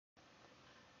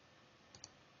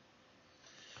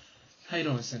How you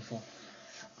doing, Sinful?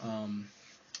 I'm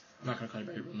not gonna call you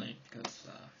by your real name because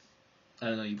I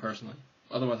don't know you personally.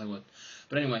 Otherwise, I would.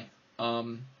 But anyway,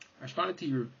 I responded to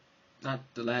your, not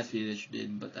the last video that you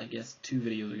did, but I guess 2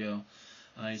 videos ago.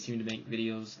 You seem to make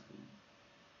videos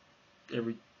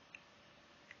every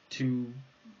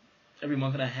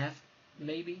month and a half,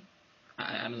 maybe.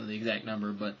 I don't know the exact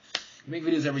number, but you make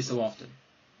videos every so often,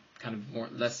 kind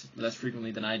of less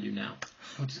frequently than I do now,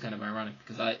 which is kind of ironic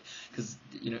because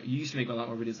you used to make a lot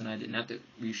more videos than I did. Not that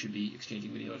we should be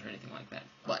exchanging videos or anything like that,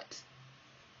 but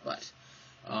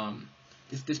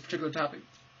this particular topic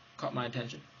caught my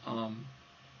attention,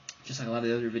 just like a lot of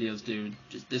the other videos do.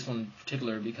 Just this one in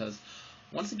particular because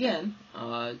once again,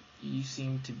 you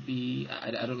seem to be,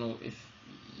 I don't know if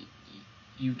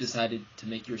you decided to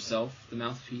make yourself the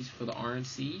mouthpiece for the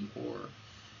RNC, or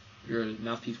you're a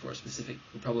mouthpiece for a specific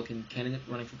Republican candidate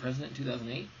running for president in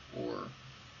 2008, or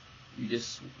you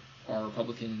just are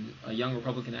a young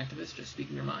Republican activist just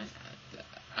speaking your mind.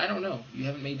 I don't know. You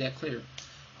haven't made that clear.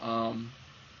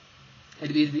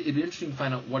 It'd be interesting to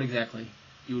find out what exactly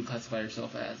you would classify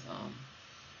yourself as,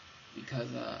 because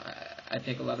I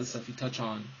think a lot of the stuff you touch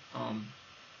on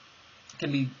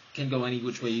can go any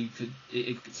which way you could.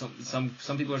 Some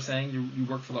people are saying you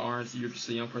work for the RNC. You're just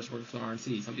a young person working for the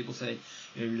RNC. Some people say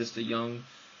you're just a young,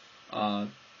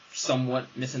 somewhat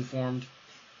misinformed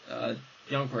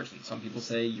young person. Some people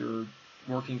say you're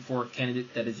working for a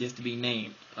candidate that is yet to be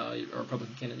named, or a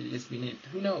Republican candidate that is yet to be named.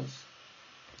 Who knows?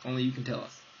 Only you can tell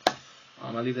us.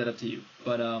 I leave that up to you.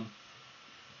 But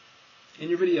in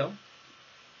your video,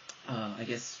 I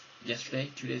guess yesterday,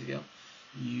 2 days ago,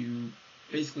 you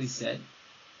basically said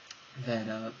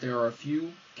that there are a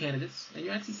few candidates, and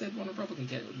you actually said one Republican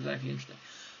candidate, which was actually interesting.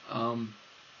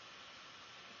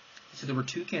 So there were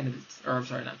 2 candidates, or I'm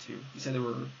sorry, not 2. You said there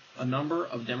were a number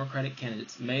of Democratic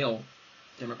candidates, male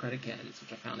Democratic candidates,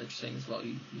 which I found interesting as well.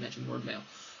 You mentioned the word male,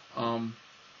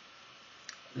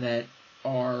 that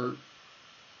are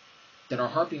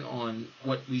harping on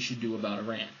what we should do about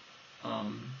Iran.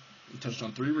 You touched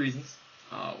on 3 reasons.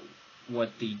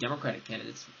 What the Democratic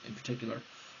candidates in particular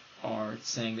are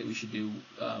saying that we should do.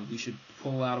 We should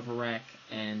pull out of Iraq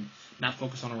and not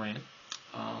focus on Iran.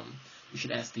 We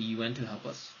should ask the UN to help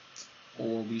us,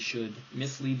 or we should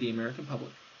mislead the American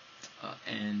public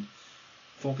and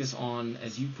focus on,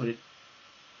 as you put it,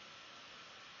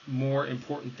 more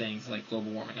important things like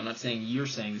global warming. I'm not saying you're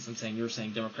saying this. I'm saying you're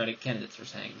saying Democratic candidates are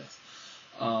saying this,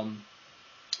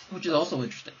 which is also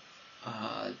interesting.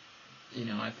 I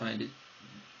find it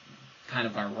kind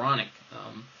of ironic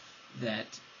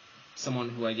that someone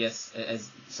who I guess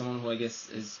is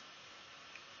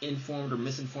informed or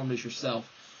misinformed as yourself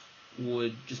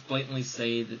would just blatantly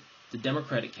say that the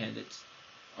Democratic candidates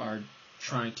are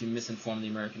trying to misinform the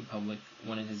American public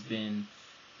when it has been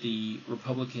the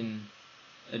Republican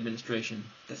administration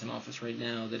that's in office right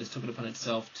now that has taken it upon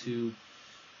itself to,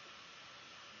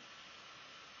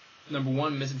 number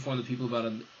one, misinform the people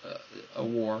about a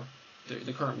war,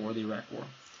 the current war, the Iraq war.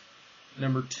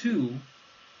 Number 2,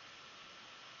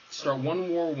 start one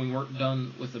war when we weren't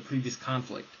done with the previous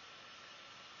conflict.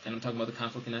 And I'm talking about the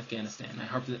conflict in Afghanistan.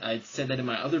 I said that in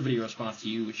my other video response to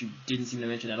you, which you didn't seem to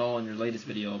mention at all in your latest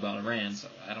video about Iran. So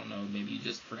I don't know, maybe you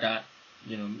just forgot.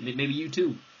 Maybe you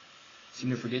too seem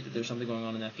to forget that there's something going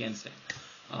on in Afghanistan.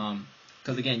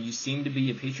 Because again, you seem to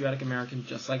be a patriotic American,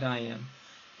 just like I am.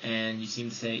 And you seem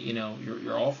to say,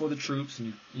 you're all for the troops,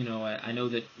 and I know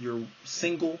that your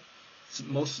single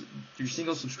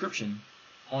subscription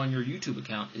on your YouTube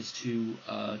account is to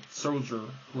a soldier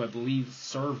who I believe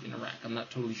served in Iraq. I'm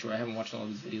not totally sure. I haven't watched all of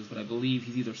his videos, but I believe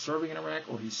he's either serving in Iraq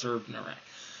or he served in Iraq.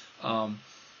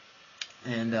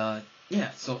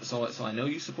 So I know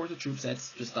you support the troops.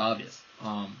 That's just obvious.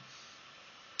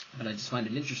 But I just find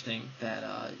it interesting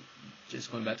that,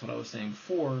 just going back to what I was saying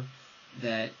before,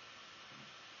 that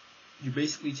you're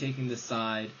basically taking the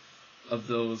side of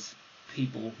those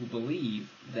people who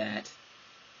believe that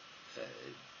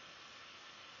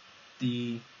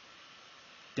the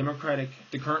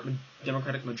current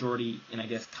Democratic majority in, I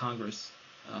guess, Congress,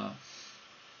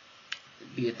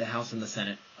 be it the House and the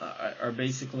Senate, are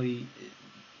basically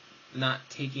not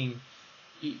taking.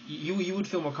 You would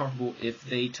feel more comfortable if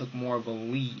they took more of a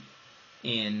lead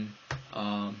in,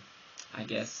 I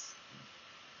guess,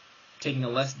 taking a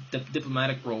less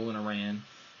diplomatic role in Iran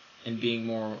and being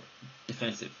more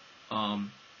defensive,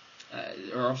 offensive.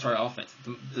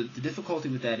 The difficulty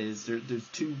with that is there's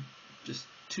two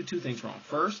things wrong.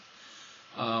 First,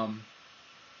 we're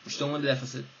still in a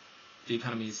deficit. The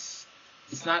economy it's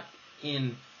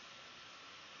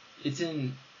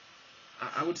in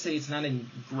I would say it's not in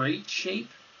great shape,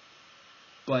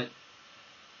 but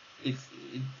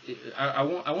I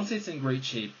won't say it's in great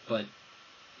shape, but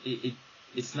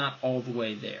it's not all the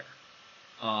way there.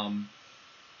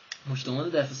 We're still in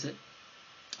a deficit.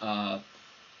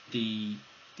 The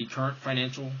current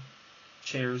financial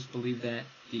chairs believe that.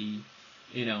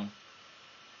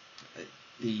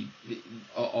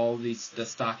 All the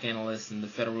stock analysts and the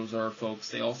Federal Reserve folks,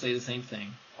 they all say the same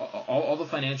thing. All the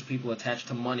financial people attached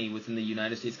to money within the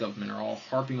United States government are all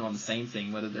harping on the same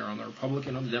thing, whether they're on the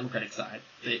Republican or the Democratic side.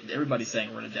 Everybody's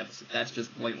saying we're in a deficit. That's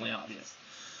just blatantly obvious.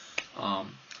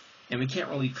 And we can't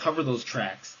really cover those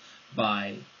tracks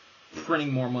by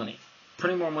printing more money.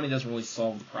 Printing more money doesn't really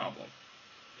solve the problem,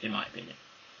 in my opinion.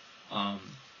 I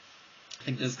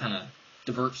think this kind of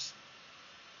diverts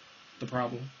the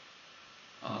problem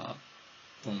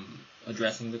from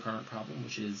addressing the current problem,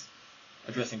 which is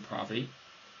addressing poverty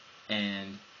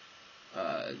and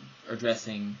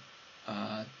addressing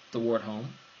the war at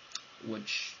home,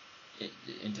 which it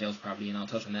entails poverty, and I'll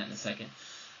touch on that in a second.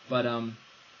 But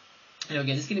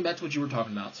again, just getting back to what you were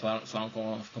talking about, so I don't go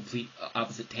off a complete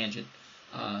opposite tangent.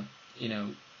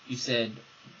 You said,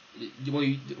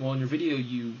 in your video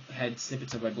you had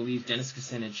snippets of, I believe, Dennis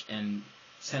Kucinich and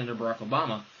Senator Barack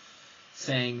Obama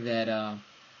saying that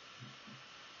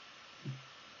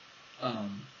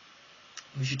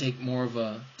we should take more of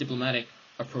a diplomatic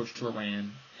approach to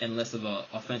Iran and less of an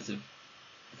offensive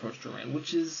approach to Iran,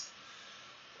 which is,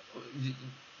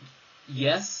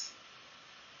 yes,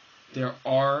 there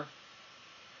are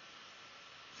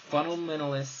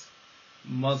fundamentalist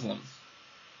Muslims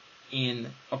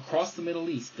across the Middle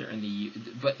East.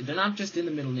 But they're not just in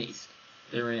the Middle East.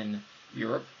 They're in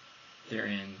Europe. They're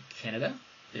in Canada.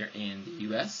 They're in the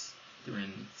U.S. They're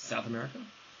in South America.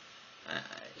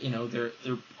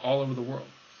 They're all over the world.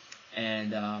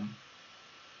 And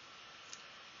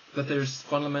but there's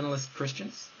fundamentalist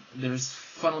Christians. There's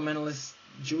fundamentalist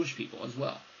Jewish people as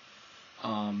well.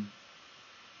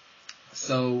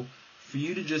 So for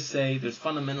you to just say there's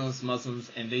fundamentalist Muslims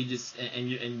and they just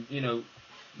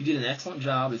you did an excellent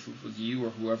job, if it was you or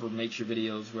whoever makes your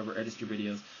videos, whoever edits your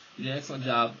videos, you did an excellent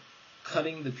job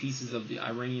cutting the pieces of the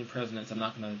Iranian president. I'm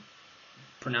not going to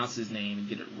pronounce his name and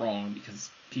get it wrong, because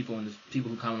people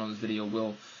who comment on this video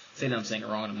will say that I'm saying it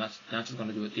wrong, and I'm not just going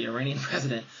to do it. The Iranian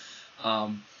president,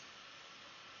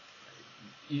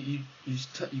 you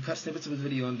cut snippets of his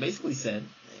video and basically said,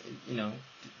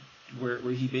 where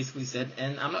he basically said,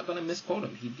 and I'm not going to misquote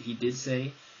him. He did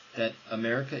say that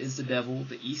America is the devil,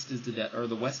 the East is or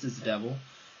the West is the devil,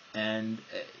 and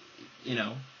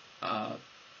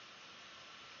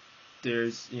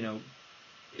there's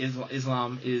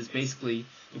Islam is basically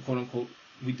the quote unquote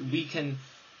we can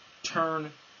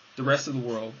turn the rest of the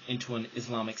world into an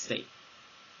Islamic state.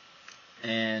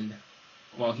 And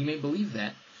while he may believe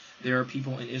that, there are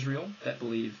people in Israel that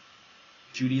believe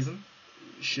Judaism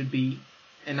should be,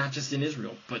 and not just in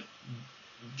Israel, but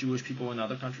Jewish people in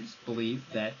other countries believe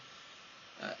that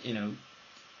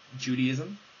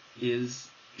Judaism is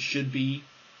the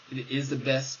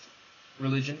best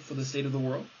religion for the state of the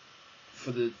world,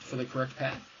 for the correct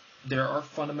path. There are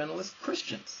fundamentalist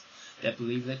Christians that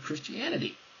believe that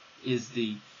Christianity is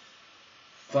the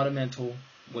fundamental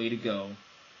way to go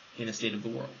in a state of the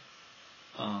world.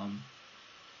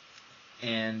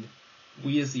 And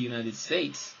we as the United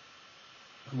States,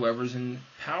 whoever's in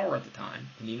power at the time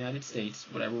in the United States,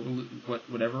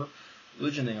 whatever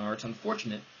religion they are, it's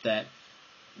unfortunate that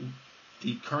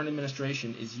the current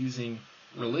administration is using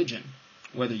religion,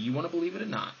 whether you want to believe it or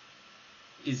not,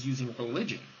 is using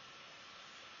religion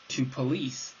to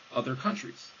police other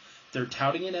countries. They're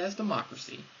touting it as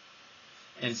democracy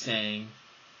and saying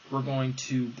we're going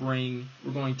to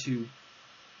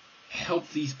help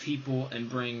these people and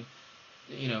bring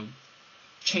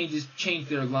change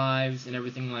their lives and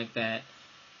everything like that.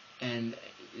 And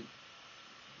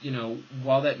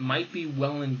while that might be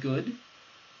well and good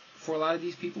for a lot of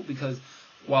these people, because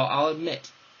while I'll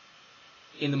admit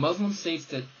in the Muslim states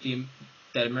that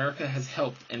America has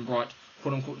helped and brought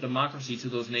quote unquote democracy to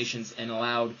those nations and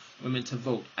allowed women to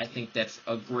vote, I think that's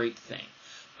a great thing.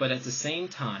 But at the same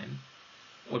time,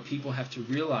 what people have to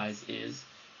realize is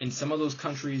in some of those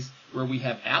countries where we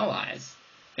have allies,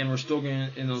 and we're still going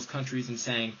in those countries and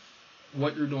saying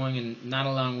what you're doing and not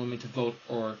allowing women to vote,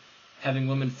 or having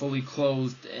women fully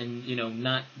clothed and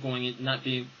not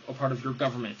being a part of your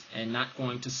government and not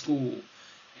going to school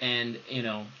and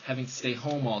having to stay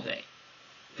home all day.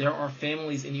 There are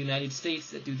families in the United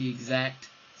States that do the exact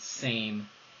same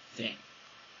thing,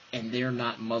 and they're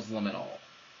not Muslim at all,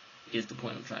 is the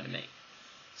point I'm trying to make.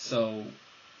 So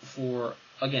for,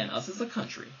 again, us as a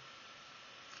country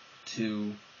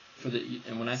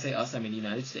and when I say us, I mean the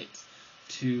United States,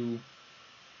 to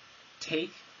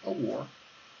take a war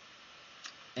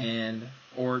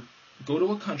or go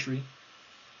to a country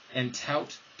and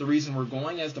tout the reason we're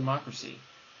going as democracy,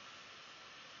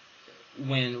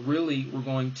 when really we're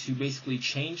going to basically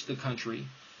change the country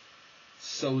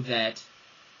so that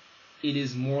it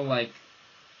is more like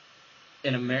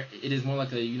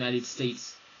a United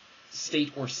States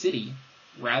state or city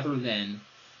rather than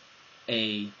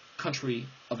a country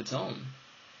of its own.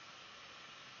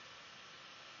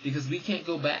 Because we can't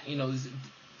go back,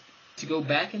 to go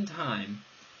back in time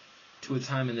to a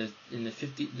time in the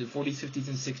 40s, 50s,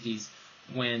 and 60s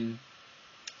when,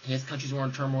 yes, countries were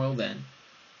in turmoil then,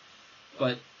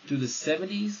 but through the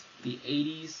 70s, the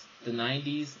 80s, the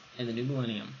 90s, and the new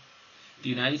millennium, the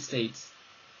United States,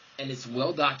 and it's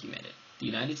well documented, the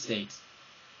United States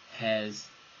has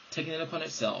taken it upon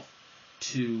itself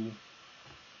to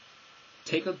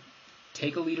take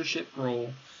a leadership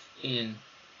role in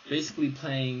basically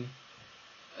playing,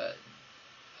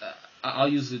 I'll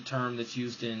use the term that's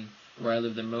used in where I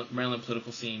live, the Maryland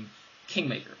political scene,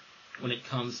 kingmaker, when it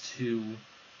comes to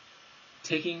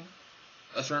taking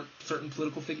a certain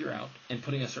political figure out and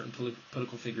putting a certain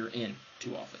political figure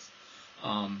into office,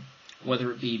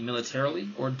 whether it be militarily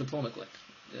or diplomatically.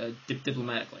 It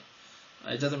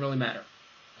doesn't really matter.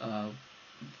 The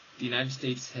United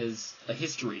States has a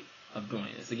history of doing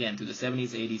this, again, through the 70s,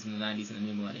 80s, and the 90s, and the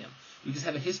new millennium. We just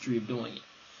have a history of doing it.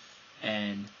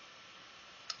 And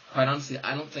quite honestly,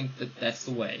 I don't think that that's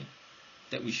the way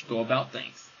that we should go about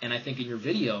things. And I think in your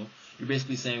video, you're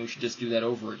basically saying we should just do that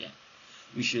over again.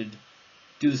 We should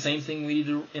do the same thing we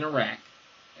did in Iraq,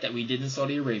 that we did in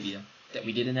Saudi Arabia, that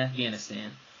we did in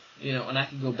Afghanistan, and I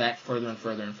could go back further and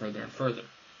further and further and further.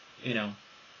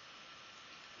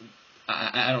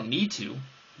 I don't need to,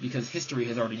 because history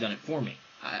has already done it for me.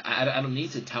 I don't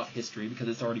need to tout history because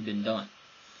it's already been done.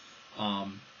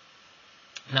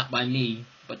 Not by me,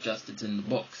 but just it's in the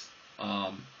books.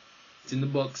 It's in the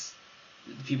books.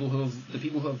 The people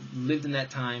who have lived in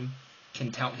that time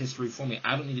can tout history for me.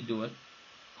 I don't need to do it,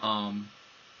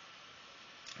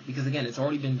 because again, it's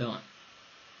already been done.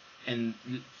 And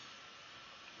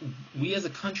we as a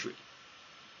country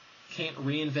can't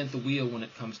reinvent the wheel when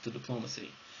it comes to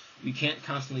diplomacy. We can't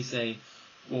constantly say,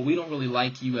 well, we don't really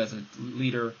like you as a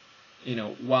leader.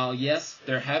 While yes,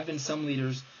 there have been some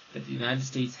leaders that the United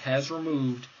States has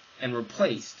removed and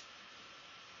replaced,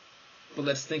 but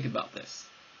let's think about this.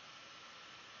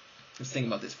 Let's think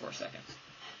about this for a second.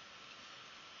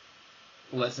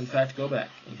 Let's in fact go back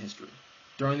in history.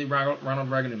 During the Ronald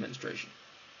Reagan administration,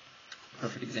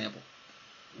 perfect example.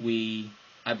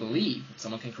 I believe,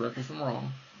 someone can correct me if I'm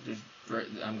wrong,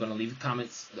 I'm going to leave the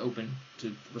comments open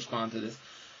to respond to this.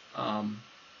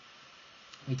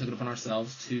 We took it upon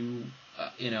ourselves to,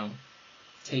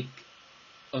 take,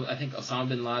 I think Osama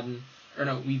bin Laden,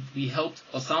 we helped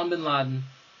Osama bin Laden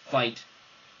fight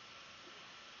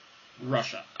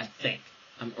Russia, I think,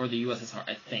 or the USSR,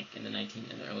 I think, in the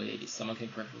early 80s. Someone can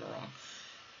correct me if I'm wrong.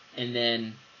 And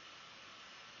then,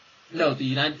 no,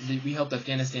 we helped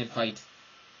Afghanistan fight.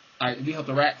 We helped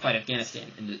Iraq fight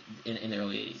Afghanistan in the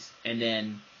early 80s. And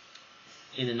then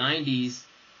in the 90s,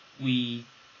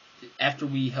 after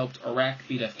we helped Iraq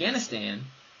beat Afghanistan,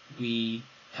 we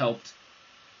helped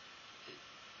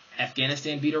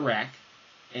Afghanistan beat Iraq,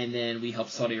 and then we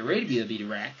helped Saudi Arabia beat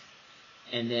Iraq,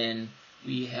 and then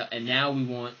and now we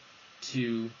want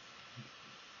to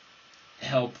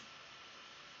help,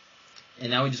 and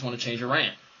now we just want to change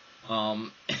Iran.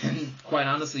 And quite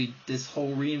honestly, this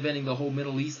whole reinventing the whole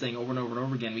Middle East thing over and over and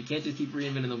over again, we can't just keep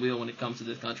reinventing the wheel when it comes to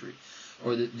this country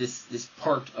or this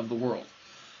part of the world.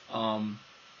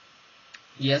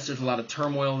 Yes, there's a lot of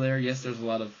turmoil there. Yes, there's a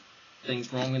lot of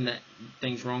things wrong in that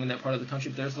part of the country.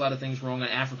 But there's a lot of things wrong in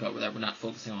Africa that we're not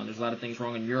focusing on. There's a lot of things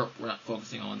wrong in Europe we're not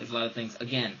focusing on. There's a lot of things,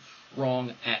 again,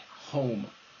 wrong at home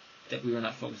that we are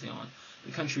not focusing on.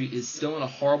 The country is still in a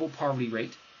horrible poverty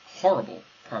rate,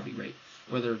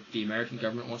 whether the American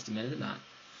government wants to admit it or not.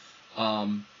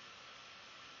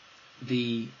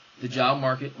 The job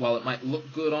market, while it might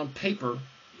look good on paper,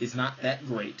 is not that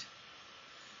great.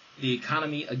 The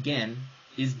economy, again,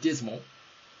 is dismal.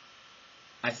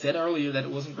 I said earlier that it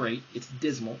wasn't great. It's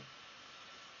dismal.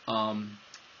 And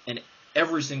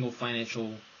every single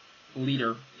financial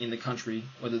leader in the country,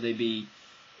 whether they be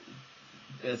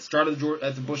at the start of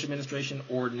the Bush administration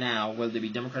or now, whether they be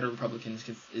Democrat or Republicans,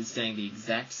 is saying the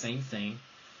exact same thing.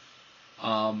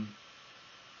 There's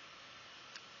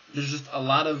just a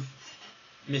lot of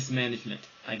mismanagement,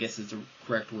 I guess is the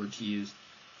correct word to use,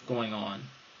 going on,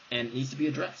 and it needs to be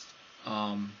addressed.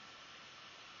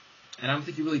 And I don't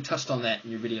think you really touched on that in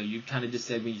your video. You kind of just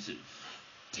said we need to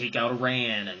take out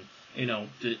Iran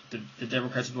the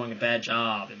Democrats are doing a bad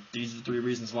job, and these are the 3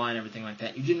 reasons why, and everything like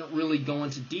that. You didn't really go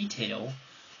into detail.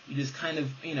 You just kind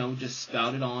of, just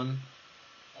spouted on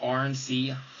R&C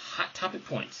hot topic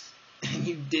points, and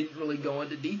you didn't really go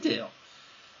into detail.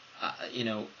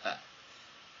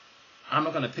 I'm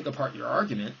not going to pick apart your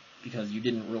argument because you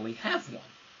didn't really have one.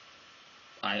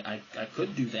 I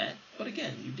could do that, but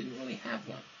again, you didn't really have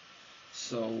one.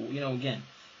 So, again,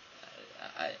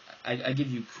 I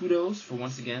give you kudos for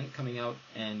once again coming out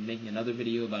and making another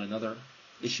video about another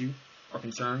issue or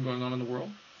concern going on in the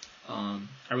world. I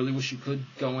really wish you could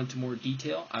go into more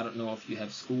detail. I don't know if you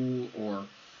have school or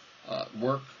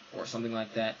work or something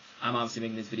like that. I'm obviously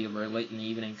making this video very late in the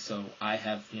evening, so I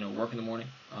have, work in the morning.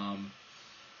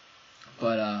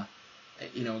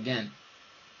 Again,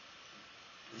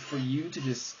 for you to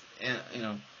just,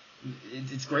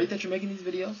 it's great that you're making these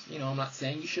videos. I'm not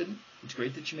saying you shouldn't. It's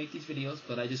great that you make these videos,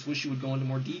 but I just wish you would go into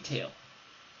more detail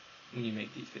when you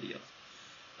make these videos.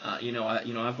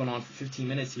 I've gone on for 15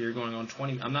 minutes here, going on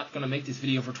 20. I'm not going to make this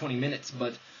video for 20 minutes,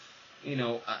 but,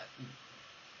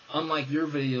 unlike your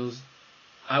videos,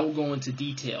 I will go into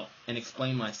detail and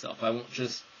explain myself. I won't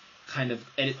just kind of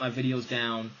edit my videos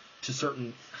down to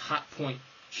certain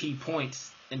key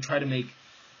points and try to make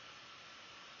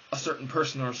a certain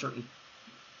person or a certain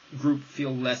group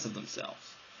feel less of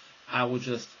themselves. I will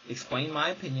just explain my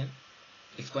opinion,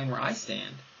 explain where I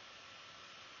stand,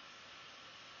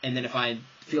 and then if I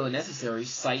feel it necessary,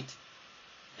 cite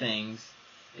things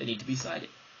that need to be cited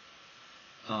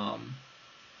for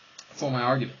my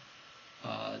argument,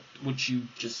 which you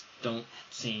just don't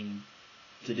seem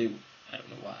to do. I don't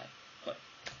know why, but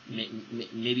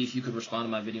maybe if you could respond to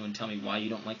my video and tell me why you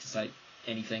don't like to cite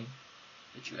anything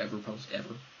that you ever post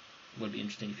ever. It would be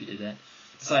interesting if you did that.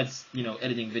 Besides,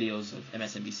 editing videos of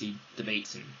MSNBC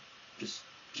debates and just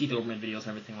Keith Olbermann videos and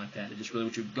everything like that. I just really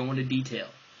want you to go into detail.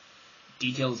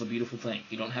 Detail is a beautiful thing.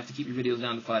 You don't have to keep your videos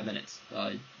down to 5 minutes.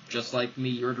 Just like me,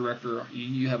 you're a director.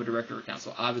 You have a director account,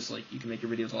 so obviously you can make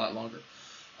your videos a lot longer.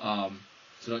 So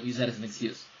don't use that as an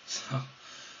excuse. So,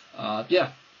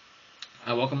 yeah.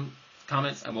 I welcome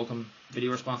comments. I welcome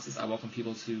video responses. I welcome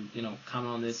people to,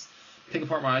 comment on this. Pick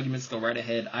apart my arguments. Go right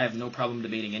ahead. I have no problem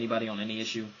debating anybody on any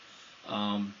issue,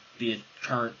 be it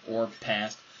current or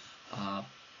past,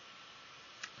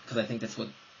 because I think that's what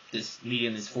this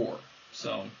medium is for.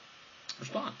 So,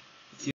 respond.